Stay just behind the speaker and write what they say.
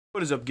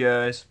What is up,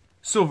 guys?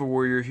 Silver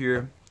Warrior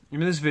here. In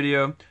this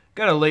video,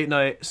 got a late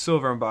night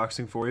silver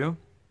unboxing for you.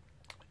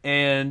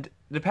 And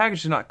the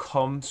package did not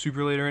come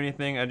super late or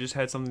anything. I just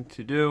had something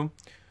to do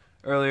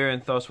earlier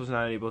and thus was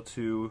not able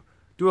to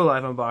do a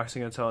live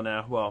unboxing until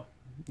now. Well,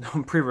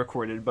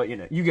 pre-recorded, but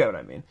you get what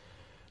I mean.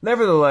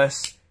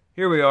 Nevertheless,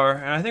 here we are,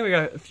 and I think we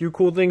got a few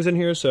cool things in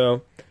here,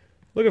 so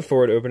looking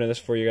forward to opening this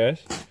for you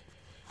guys.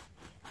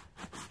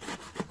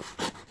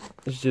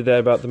 Just did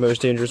that about the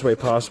most dangerous way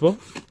possible.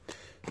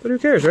 But who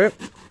cares, right?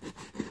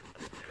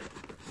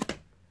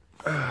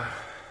 As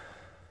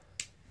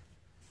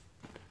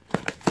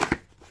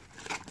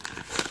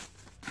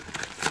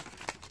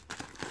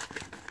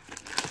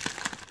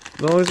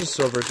long as the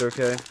silver's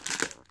okay.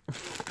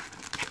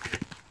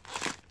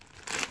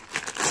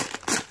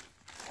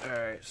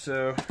 Alright,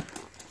 so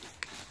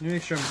let me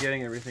make sure I'm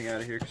getting everything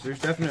out of here, because there's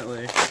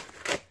definitely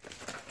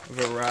a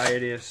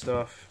variety of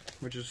stuff,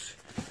 which is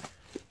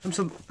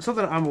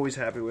something I'm always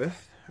happy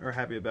with, or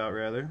happy about,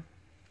 rather.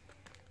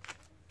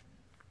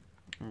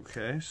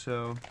 Okay,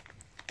 so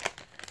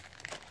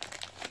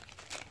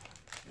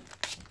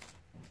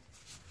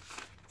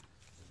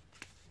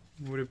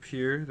it would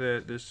appear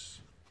that this,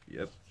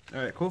 yep.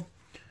 Alright, cool.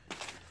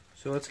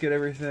 So let's get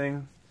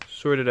everything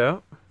sorted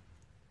out.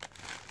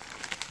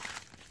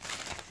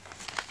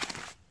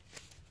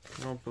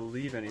 I don't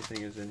believe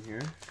anything is in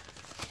here.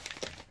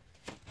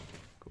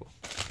 Cool.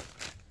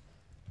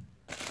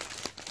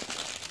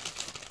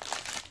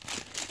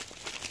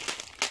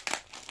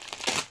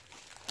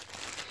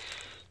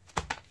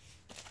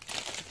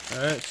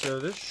 Alright, so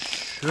this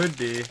should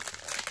be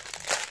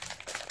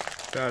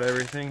about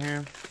everything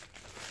here.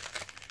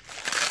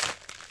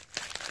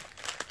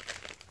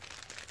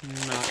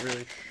 I'm not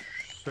really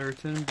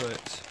certain,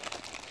 but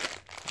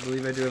I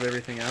believe I do have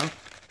everything out.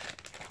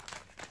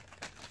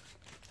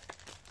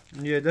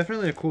 Yeah,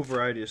 definitely a cool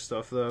variety of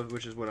stuff though,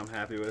 which is what I'm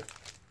happy with.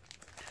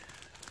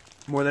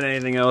 More than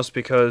anything else,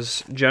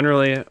 because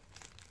generally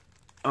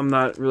I'm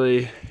not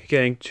really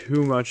getting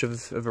too much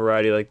of a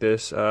variety like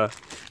this.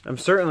 I'm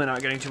certainly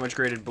not getting too much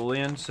graded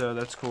bullion, so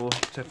that's cool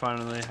to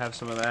finally have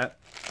some of that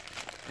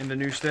in the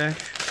new stack.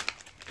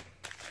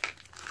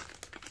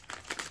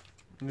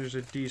 And there's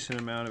a decent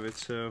amount of it,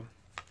 so.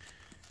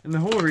 And the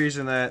whole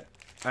reason that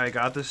I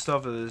got this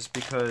stuff is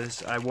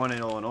because I won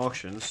it all in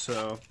auctions,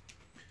 so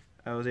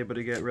I was able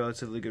to get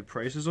relatively good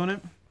prices on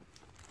it.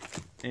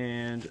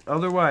 And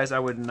otherwise, I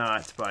would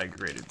not buy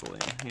graded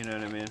bullion, you know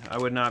what I mean? I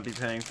would not be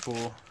paying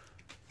full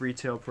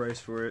retail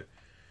price for it,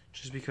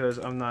 just because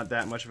I'm not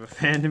that much of a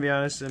fan, to be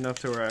honest, enough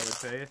to where I would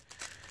pay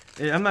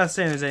it. I'm not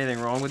saying there's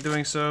anything wrong with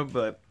doing so,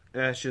 but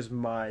that's just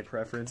my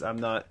preference. I'm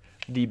not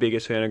the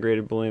biggest fan of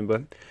graded bullion,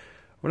 but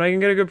when I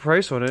can get a good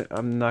price on it,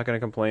 I'm not going to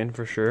complain,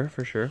 for sure.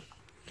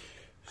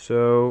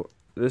 So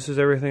this is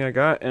everything I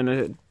got,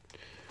 and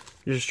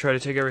you just try to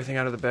take everything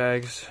out of the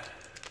bags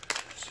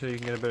so you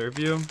can get a better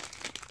view.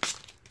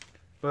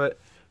 But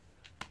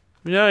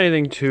not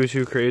anything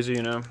too crazy,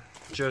 you know,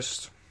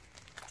 just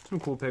some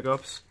cool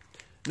pickups.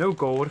 No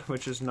gold,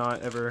 which is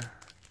not ever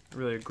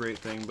really a great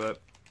thing, but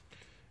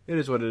it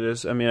is what it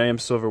is. I mean, I am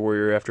Silver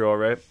Warrior after all,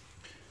 right?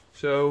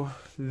 So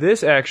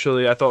this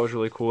actually I thought was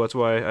really cool. That's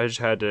why I just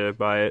had to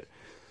buy it.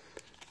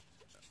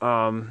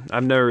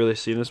 I've never really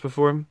seen this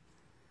before,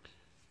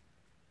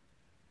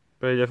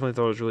 but I definitely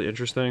thought it was really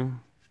interesting.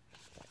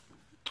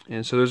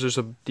 And so there's just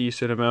a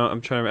decent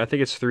amount. I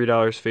think it's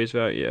 $3 face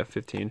value. Yeah,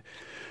 15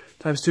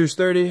 times 2 is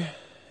 30,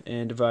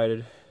 and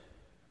divided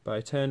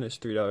by 10 is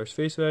 $3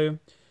 face value.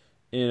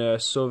 In a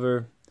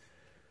silver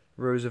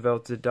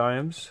Roosevelt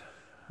dimes.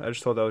 I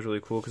just thought that was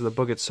really cool because the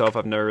book itself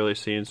I've never really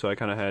seen, so I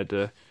kind of had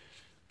to,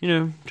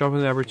 jump on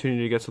the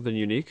opportunity to get something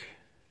unique.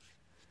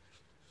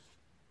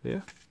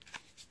 Yeah.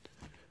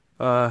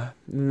 And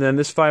then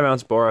this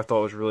 5-ounce bar I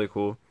thought was really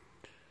cool.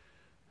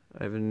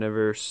 I've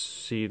never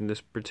seen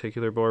this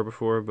particular bar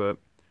before, but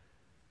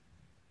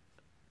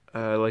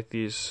I like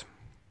these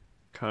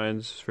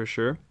kinds for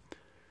sure.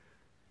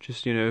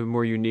 Just,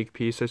 more unique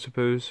piece, I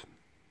suppose.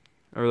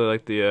 I really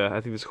like the, I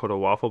think this is called a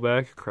waffle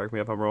bag. Correct me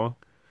if I'm wrong.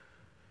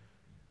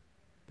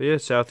 But yeah,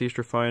 Southeast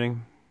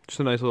Refining. Just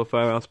a nice little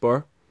 5-ounce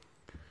bar.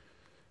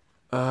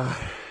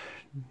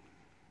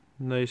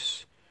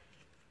 Nice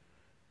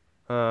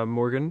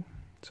Morgan.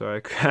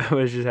 Sorry, I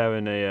was just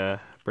having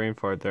a brain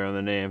fart there on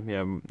the name.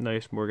 Yeah,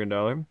 nice Morgan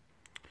dollar.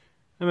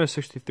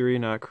 MS63,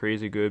 not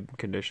crazy good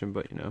condition,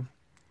 but not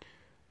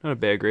a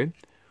bad grade.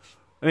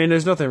 I mean,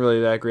 there's nothing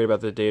really that great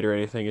about the date or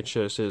anything. It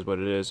just is what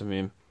it is. I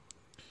mean,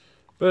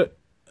 but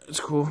it's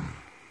cool.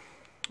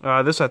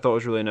 This I thought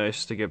was really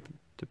nice to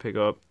pick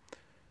up.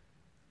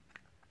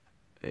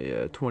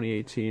 A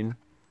 2018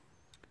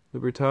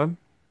 Libertad.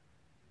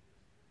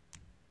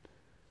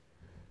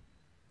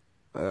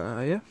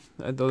 Yeah,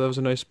 I thought that was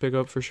a nice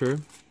pickup for sure.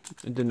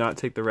 I did not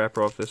take the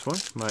wrapper off this one.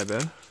 My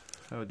bad.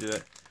 I would do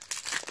that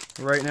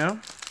right now.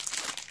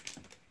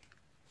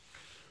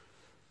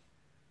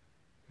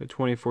 A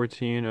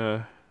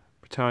 2014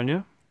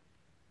 Britannia.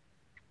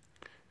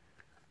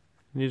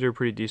 These are a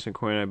pretty decent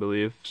coin, I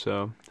believe,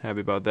 so happy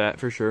about that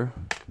for sure.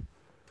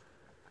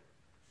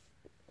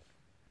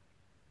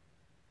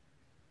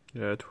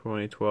 Yeah,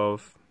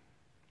 2012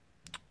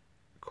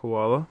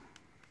 koala.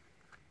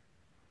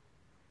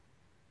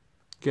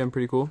 Again,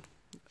 pretty cool.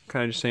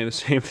 Kind of just saying the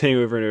same thing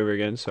over and over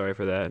again. Sorry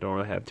for that. I don't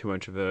really have too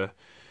much of a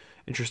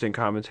interesting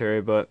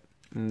commentary, but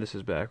this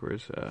is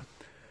backwards.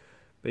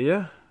 But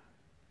yeah,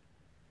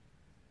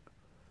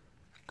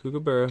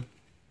 Kookaburra.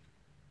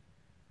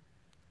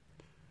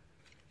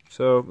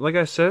 So, like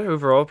I said,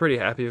 overall, pretty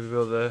happy to be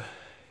able to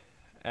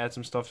add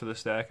some stuff to the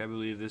stack. I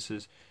believe this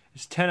is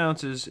 10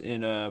 ounces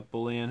in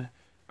bullion.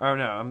 Oh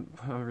no, I'm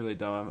really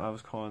dumb. I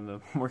was calling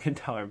the Morgan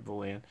dollar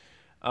bullion.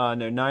 No,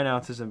 9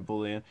 ounces in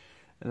bullion,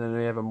 and then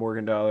we have a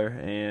Morgan dollar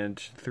and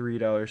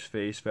 $3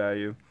 face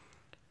value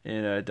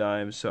in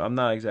dimes. So I'm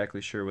not exactly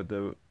sure what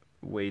the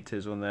weight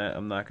is on that.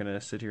 I'm not gonna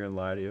sit here and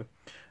lie to you.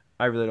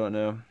 I really don't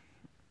know,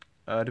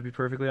 to be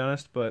perfectly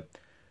honest. But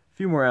a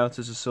few more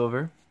ounces of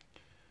silver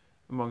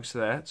amongst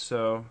that.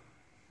 So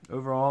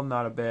overall,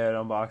 not a bad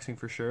unboxing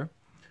for sure.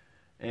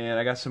 And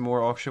I got some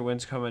more auction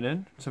wins coming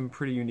in. Some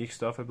pretty unique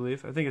stuff, I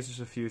believe. I think it's just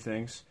a few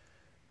things,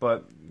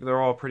 but they're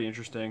all pretty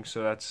interesting,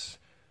 so that's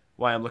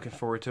why I'm looking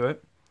forward to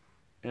it.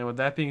 And with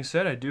that being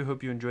said, I do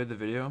hope you enjoyed the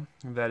video.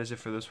 That is it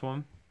for this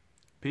one.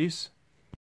 Peace.